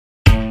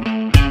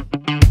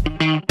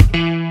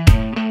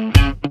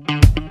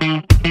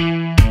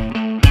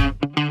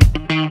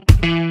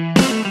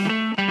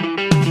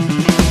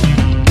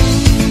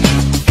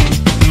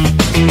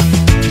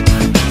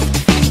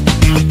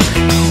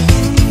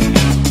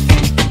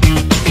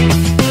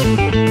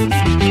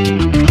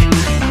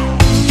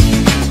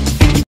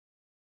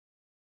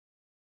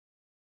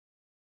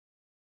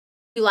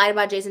You lied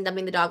about Jason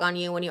dumping the dog on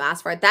you when you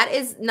asked for it. That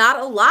is not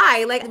a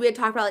lie. Like, we had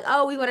talked about like,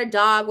 oh, we want a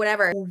dog,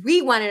 whatever.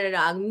 We wanted a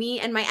dog. Me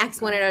and my ex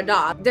wanted a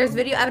dog. There's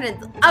video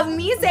evidence of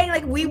me saying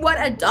like, we want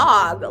a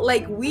dog.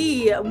 Like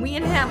me and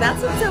him.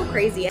 That's what's so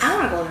crazy. I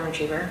want a golden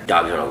retriever.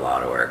 Dogs are a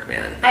lot of work,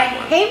 man. I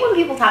hate when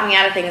people talk me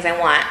out of things I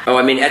want. Oh,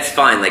 I mean, that's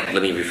fine. Like,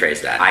 let me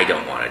rephrase that. I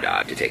don't want a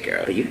dog to take care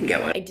of, but you can get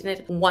one. I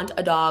didn't want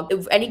a dog.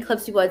 If any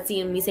clips people had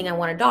seen me saying I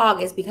want a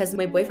dog is because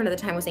my boyfriend at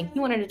the time was saying he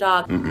wanted a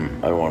dog. I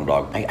don't want a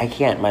dog. I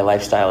can't. My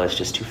lifestyle is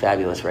just too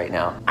fabulous right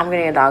now. I'm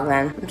getting a dog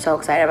then. I'm so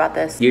excited about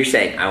this. You're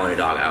saying, I want a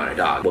dog, I want a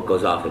dog. What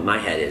goes off in my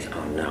head is,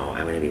 oh no,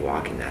 I'm gonna be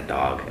walking that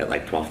dog at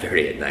like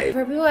 12:30 at night.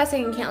 For people that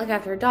saying you can't look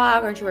after a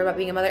dog, aren't you worried about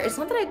being a mother? It's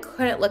not that I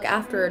couldn't look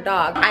after a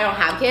dog. I don't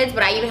have kids,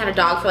 but I even had a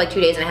dog for like 2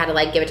 days and I had to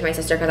like give it to my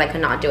sister because I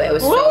could not do it. It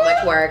was so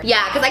much work.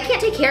 Yeah, because I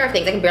can't take care of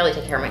things. I can barely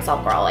take care of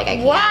myself, girl. Like I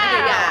can't. Wow.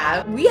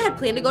 Yeah. We had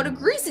planned to go to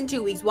Greece in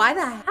 2 weeks. Why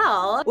the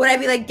hell would I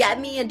be like, get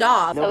me a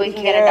dog? So we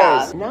can get a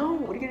dog. No,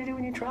 what are you gonna do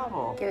when you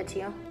travel? Give it to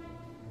you.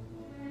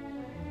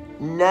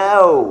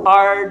 No.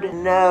 Hard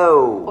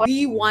no.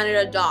 We wanted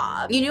a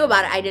dog. You knew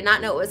about it. I did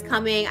not know it was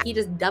coming. He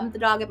just dumped the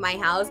dog at my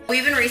house.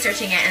 We've been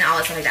researching it and all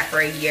this stuff like that for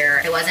a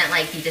year. It wasn't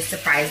like he just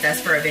surprised us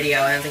for a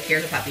video and was like,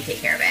 here's a puppy, take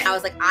care of it. I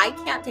was like, I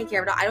can't take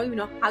care of a dog. I don't even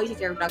know how you take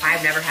care of a dog.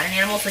 I've never had an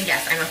animal, so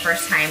yes, I'm a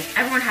first time.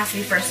 Everyone has to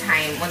be first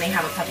time when they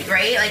have a puppy,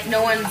 right? Like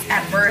no one's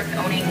at birth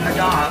owning a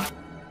dog.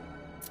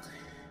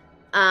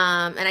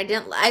 And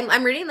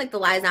I'm reading like the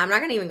lies now. I'm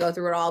not gonna even go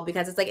through it all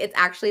because it's like, it's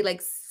actually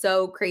like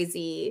so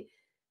crazy.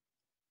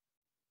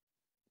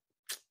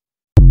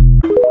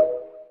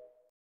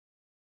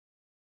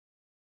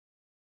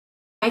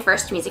 My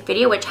first music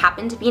video, which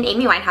happened to be an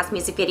Amy Winehouse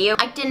music video.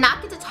 I did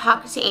not get to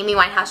talk to Amy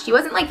Winehouse. She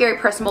wasn't like very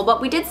personable, but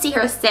we did see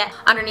her sit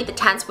underneath the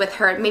tents with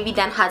her maybe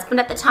then husband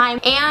at the time,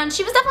 and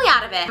she was definitely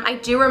out of it. I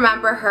do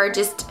remember her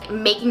just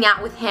making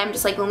out with him,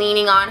 just like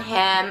leaning on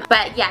him.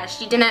 But yeah,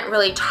 she didn't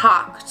really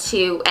talk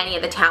to any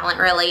of the talent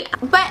really.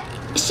 But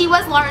she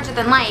was larger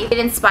than life. It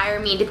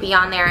inspired me to be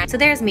on there. So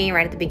there's me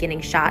right at the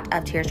beginning shot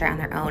of Tears Dry on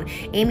Their Own.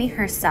 Amy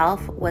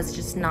herself was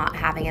just not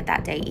having it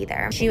that day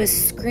either. She was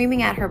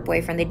screaming at her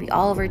boyfriend. They'd be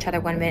all over each other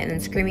one minute and then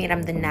screaming at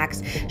him the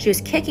next. She was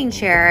kicking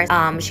chairs.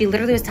 She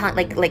literally was telling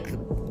like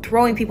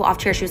throwing people off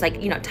chairs. She was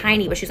like, you know,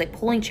 tiny, but she was like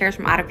pulling chairs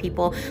from out of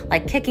people,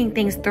 like kicking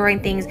things, throwing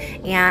things.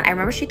 And I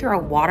remember she threw a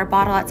water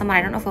bottle at someone.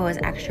 I don't know if it was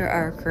extra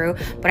or a crew,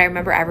 but I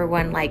remember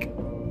everyone like,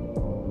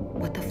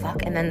 what the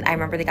fuck? And then I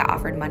remember they got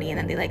offered money and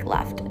then they like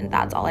left, and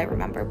that's all I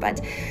remember.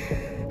 But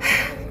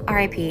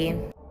RIP.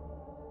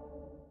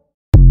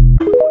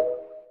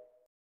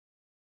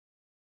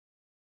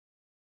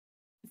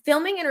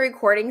 Filming and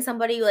recording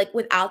somebody like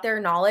without their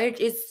knowledge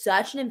is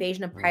such an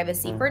invasion of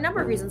privacy for a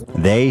number of reasons.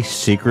 They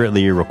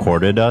secretly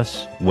recorded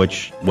us,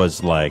 which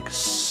was like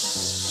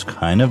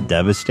kind of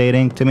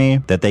devastating to me,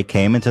 that they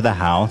came into the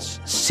house,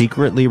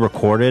 secretly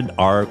recorded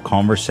our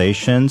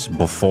conversations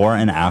before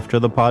and after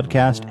the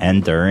podcast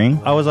and during.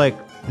 I was like,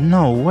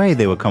 no way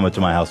they would come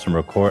into my house and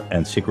record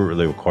and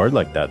secretly record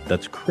like that.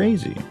 That's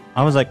crazy.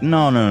 I was like,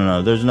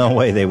 no, there's no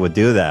way they would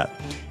do that.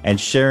 And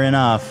sure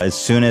enough, as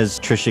soon as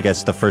Trisha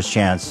gets the first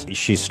chance,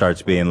 she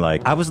starts being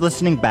like, I was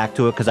listening back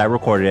to it because I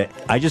recorded it.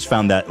 I just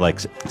found that like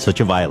such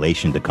a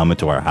violation to come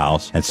into our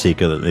house and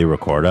secretly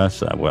record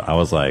us. I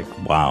was like,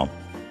 wow.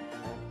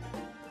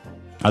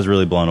 I was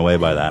really blown away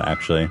by that,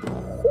 actually.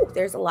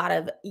 There's a lot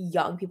of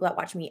young people that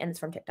watch me, and it's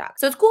from TikTok.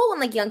 So it's cool when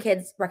like young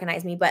kids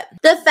recognize me, but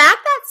the fact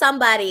that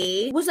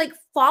somebody was like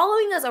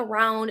following us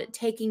around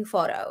taking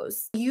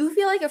photos, you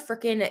feel like a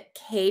freaking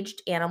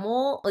caged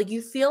animal. Like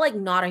you feel like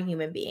not a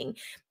human being.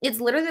 It's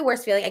literally the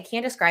worst feeling. I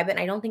can't describe it, and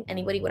I don't think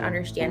anybody would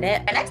understand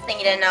it. The next thing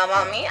you didn't know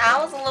about me, I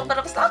was a little bit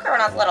of a stalker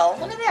when I was little.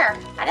 Look at there.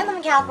 I didn't live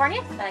in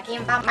California, but I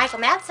came about Michael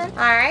Madsen.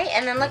 All right,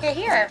 and then look at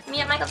here.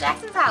 Me at Michael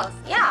Jackson's house.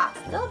 Yeah,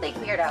 still a big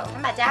weirdo.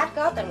 And my dad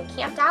go up and we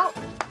camped out.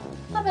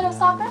 A little bit of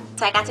stalker.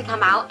 So I got to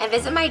come out and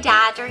visit my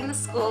dad during the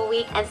school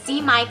week and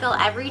see Michael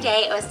every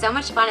day. It was so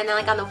much fun. And then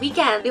like on the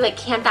weekend, we like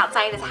camped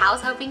outside his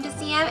house hoping to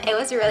see him. It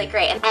was really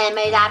great. And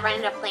my dad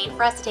rented a plane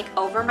for us to take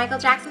over Michael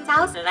Jackson's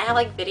house. And I have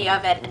like video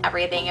of it and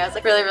everything. It was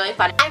like really, really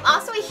fun. I'm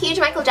also a huge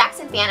Michael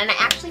Jackson fan, and I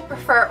actually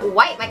prefer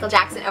white Michael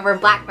Jackson over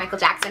black Michael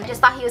Jackson. I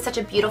just thought he was such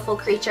a beautiful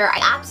creature. I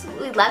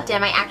absolutely loved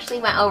him. I actually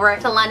went over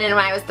to London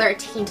when I was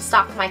 13 to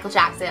stalk Michael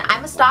Jackson.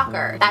 I'm a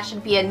stalker. That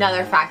should be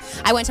another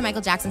fact. I went to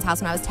Michael Jackson's house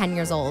when I was 10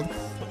 years old.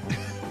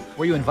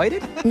 Were you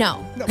invited? No.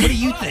 What do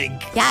you think?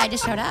 Yeah, I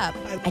just showed up.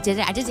 I did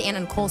it to Anna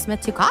Nicole Smith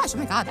too. Gosh, oh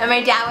my God. And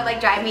my dad would like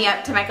drive me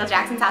up to Michael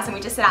Jackson's house and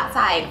we just sit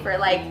outside for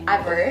like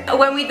ever.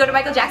 When we'd go to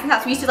Michael Jackson's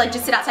house, we used to like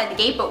just sit outside the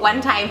gate, but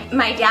one time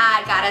my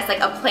dad got us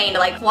like a plane to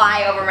like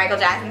fly over Michael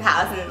Jackson's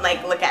house and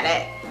like look at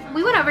it.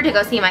 We went over to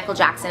go see Michael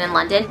Jackson in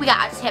London. We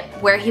got a tip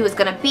where he was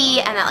gonna be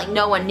and that like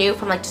no one knew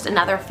from like just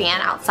another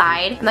fan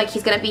outside. And like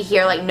he's gonna be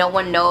here, like no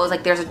one knows,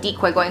 like there's a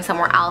decoy going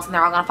somewhere else and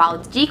they're all gonna follow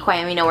the decoy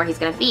and we know where he's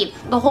gonna be.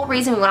 The whole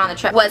reason we went on the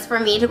trip was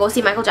for me to go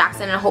see Michael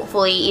Jackson and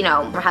hopefully, you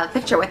know, have a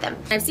picture with him.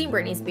 I've seen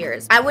Britney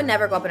Spears. I would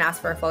never go up and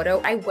ask for a photo.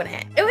 I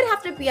wouldn't. It would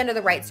have to be under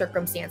the right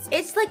circumstance.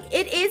 It's like,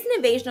 it is an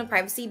invasion of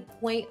privacy,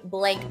 point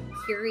blank,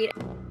 period.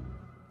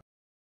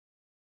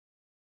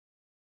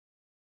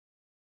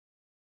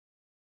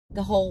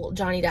 the whole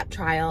Johnny Depp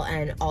trial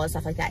and all the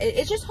stuff like that.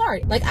 It's just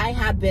hard. Like, I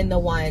have been the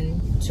one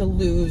to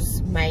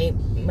lose my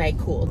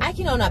cool. I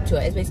can own up to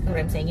it, is basically what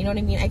I'm saying. You know what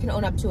I mean? I can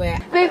own up to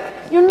it. Babe,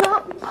 you're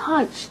not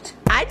punched.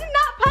 I did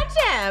not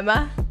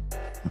punch him.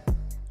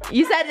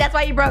 You said that's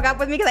why you broke up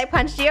with me, because I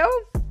punched you?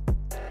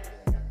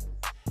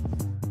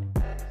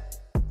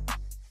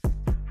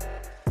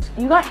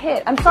 You got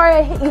hit. I'm sorry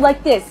I hit you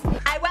like this.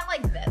 I went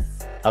like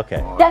this.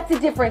 Okay. That's the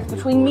difference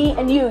between me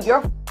and you. You're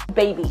a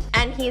baby.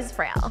 And he's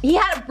frail. He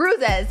had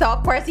bruises, so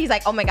of course he's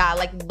like, oh my God,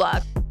 like,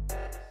 look.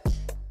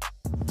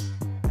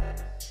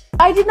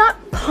 I did not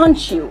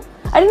punch you.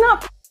 I did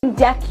not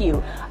deck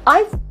you.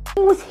 I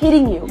was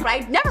hitting you. But I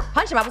never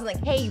punched him. I wasn't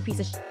like, hey, you piece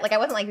of shit. Like, I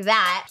wasn't like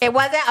that. It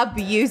wasn't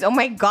abuse. Oh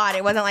my God.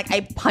 It wasn't like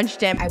I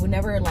punched him. I would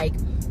never like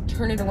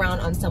turn it around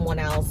on someone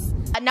else.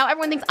 And now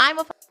everyone thinks I'm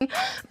a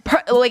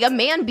like a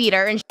man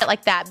beater and shit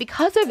like that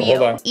because of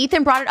you.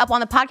 Ethan brought it up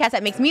on the podcast.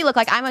 That makes me look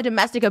like I'm a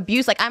domestic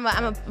abuse. Like I'm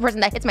a person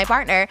that hits my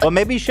partner. Well,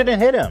 maybe you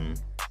shouldn't hit him.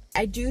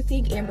 I do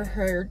think Amber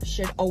Heard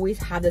should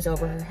always have this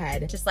over her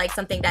head. Just like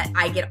something that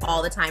I get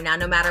all the time now.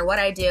 No matter what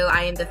I do,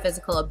 I am the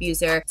physical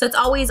abuser. So it's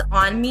always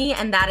on me,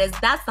 and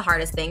that's the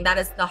hardest thing. That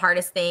is the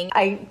hardest thing.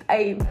 I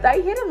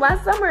hit him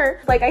last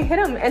summer. Like, I hit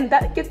him and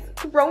that gets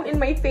thrown in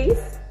my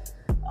face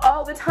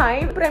all the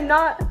time. But I'm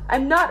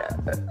not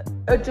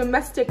a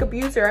domestic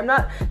abuser. I'm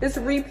not this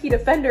repeat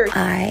offender.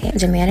 I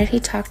demanded he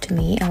talk to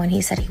me, and when he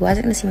said he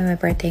wasn't gonna see me on my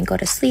birthday and go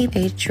to sleep,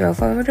 I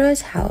drove over to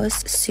his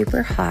house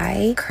super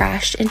high,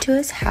 crashed into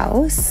his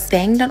house,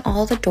 banged on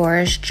all the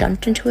doors,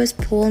 jumped into his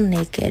pool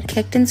naked,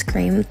 kicked and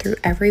screamed through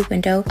every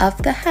window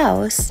of the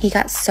house. He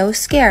got so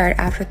scared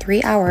after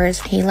 3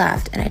 hours, he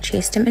left, and I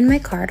chased him in my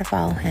car to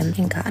follow him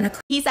and got in a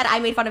car. He said I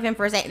made fun of him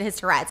for his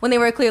Tourette's when they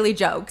were clearly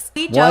jokes.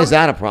 Why is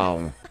that a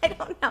problem? I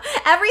don't know.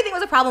 Everything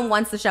was a problem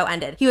once the show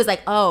ended. He was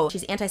like, oh,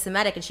 she's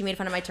anti-Semitic and she made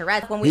fun of my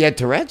Tourette's. When He had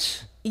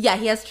Tourette's? Yeah,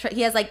 he has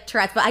like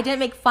Tourette's, but I didn't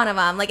make fun of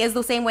him. Like, it's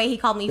the same way he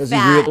called me Does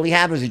fat. he really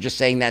have, or is he just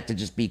saying that to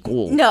just be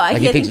cool? No, like I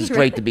he think thinks he it's really-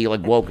 great to be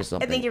like woke or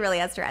something. I think he really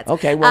has Tourette's.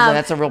 Okay, well then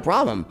that's a real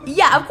problem.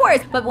 Yeah, of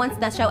course. But once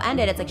the show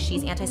ended, it's like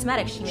she's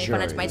anti-Semitic. She made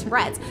fun of my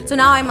Tourette's. So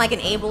now I'm like an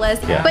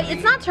ableist. Yeah. But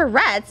it's not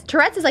Tourette's.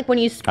 Tourette's is like when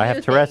you I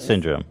have Tourette's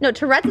syndrome. No,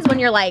 Tourette's is when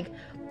you're like,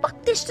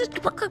 fuck this, just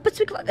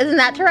isn't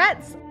that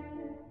Tourette's?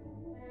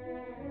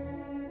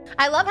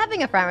 I love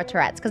having a friend with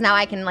Tourette's because now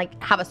I can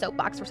like have a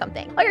soapbox or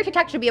something. Oh, your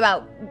TikTok should be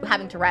about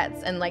having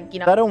Tourette's and like, you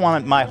know. I don't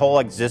want my whole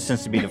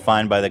existence to be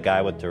defined by the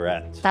guy with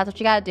Tourette's. That's what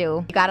you gotta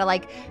do. You gotta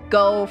like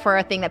go for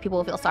a thing that people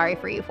will feel sorry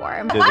for you for.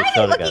 Do Why the are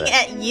show they looking together.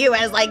 at you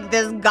as like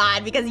this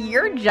god? Because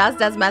you're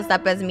just as messed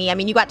up as me. I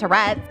mean, you got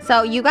Tourette's,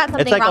 so you got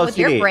something It's like wrong with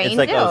your OCD. brain It's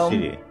like too.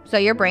 OCD. So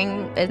your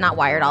brain is not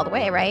wired all the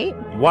way, right?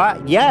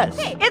 What? Yes.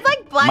 It's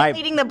like blind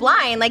leading the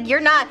blind. Like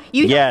you're not.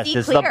 You Yes, see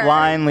it's clear. the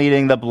blind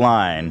leading the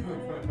blind.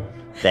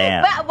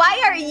 Damn. But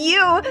why are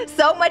you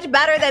so much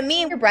better than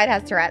me? Your bread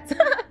has Tourette's.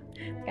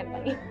 It's kind of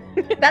funny.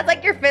 That's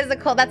like your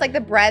physical, that's like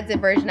the bread's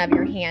version of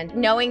your hand.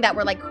 Knowing that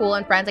we're like cool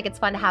and friends, like it's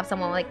fun to have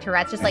someone like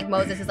Tourette's, just like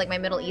Moses is like my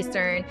Middle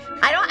Eastern.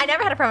 I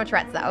never had a friend with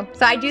Tourette's though.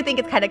 So I do think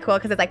it's kind of cool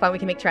because it's like fun, we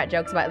can make Tourette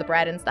jokes about the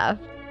bread and stuff.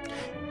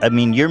 I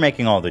mean, you're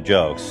making all the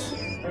jokes.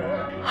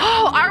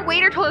 Oh, our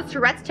waiter told us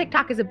Tourette's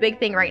TikTok is a big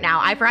thing right now.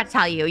 I forgot to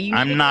tell you. You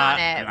need to get on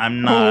it.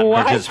 I'm not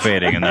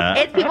participating in that.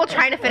 It's people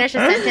trying to finish a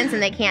sentence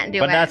and they can't do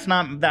it. But that's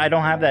not, I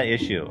don't have that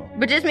issue.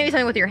 But just maybe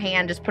something with your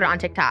hand, just put it on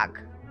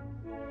TikTok.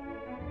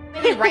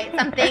 Maybe write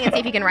something and see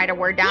if you can write a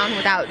word down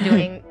without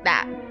doing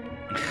that.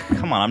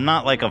 Come on, I'm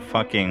not like a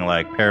fucking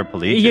like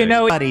paraplegic. You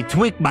know, buddy,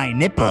 tweak my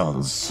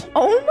nipples.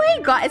 Oh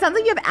my god, it sounds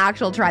like you have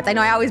actual Tourette's. I know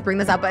I always bring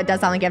this up, but it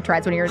does sound like you have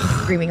Tourette's when you're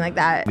screaming like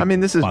that. I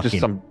mean, this is just Fucking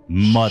some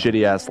mud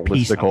shitty ass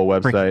piece of listicle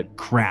website. frickin'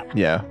 crap.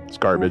 Yeah, it's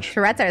garbage.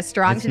 Tourette's are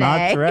strong It's today.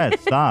 not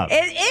Tourette's, stop.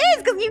 It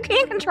is, because you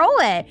can't control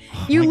it.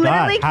 You Oh my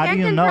literally God, how can't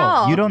do you control.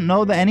 know? You don't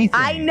know anything.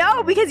 I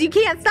know, because you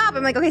can't stop.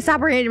 I'm like, okay, stop,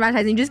 we're gonna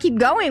demonetize. And you just keep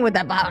going with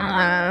that.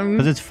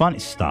 Because it's funny.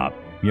 Stop.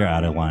 You're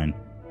out of line.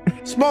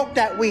 Smoke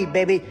that weed,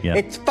 baby. Yeah.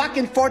 It's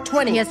fucking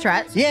 420. He has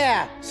Tourette's?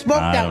 Yeah, smoke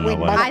I that don't know weed,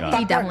 what motherfucker. he's I think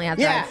he definitely has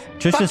Yeah, Tourette's.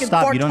 Just fucking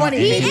stop. You don't know 420,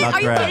 anything He is? about Are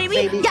you Tourette's. kidding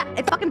me? baby. Yeah,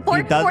 it's fucking 4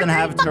 He doesn't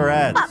have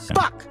Tourette's.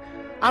 Fuck.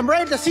 I'm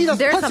ready to see those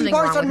There's pussy something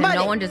boys wrong on with him. Monday.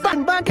 No one just-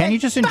 Fucking Monday. Can you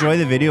just enjoy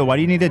the video? Why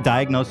do you need to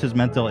diagnose his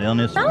mental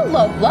illness? Not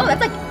low blow.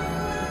 That's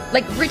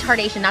like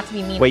retardation, not to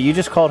be mean. Wait, you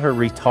just called her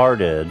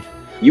retarded.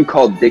 You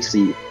called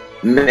Dixie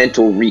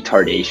mental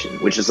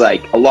retardation, which is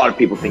like a lot of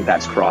people think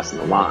that's crossing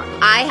the line.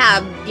 I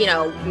have, you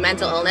know,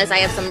 mental illness. I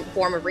have some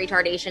form of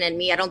retardation in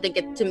me. I don't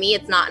think to me,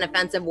 it's not an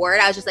offensive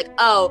word. I was just like,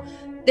 oh,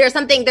 there's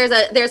something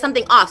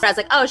off. So I was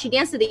like, oh, she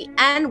danced to the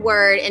N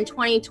word in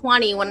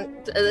 2020 when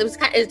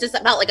it just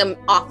felt like an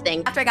off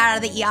thing. After I got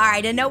out of the ER, I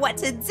didn't know what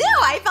to do.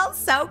 I felt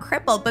so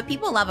crippled, but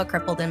people love a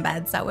crippled in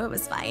bed, so it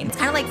was fine. It's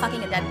kind of like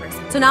fucking a dead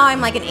person. So now I'm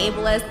like an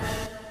ableist.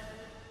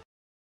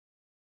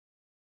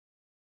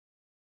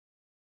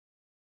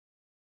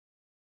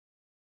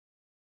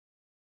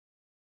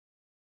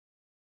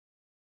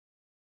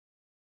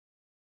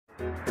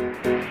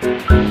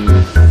 Thank you.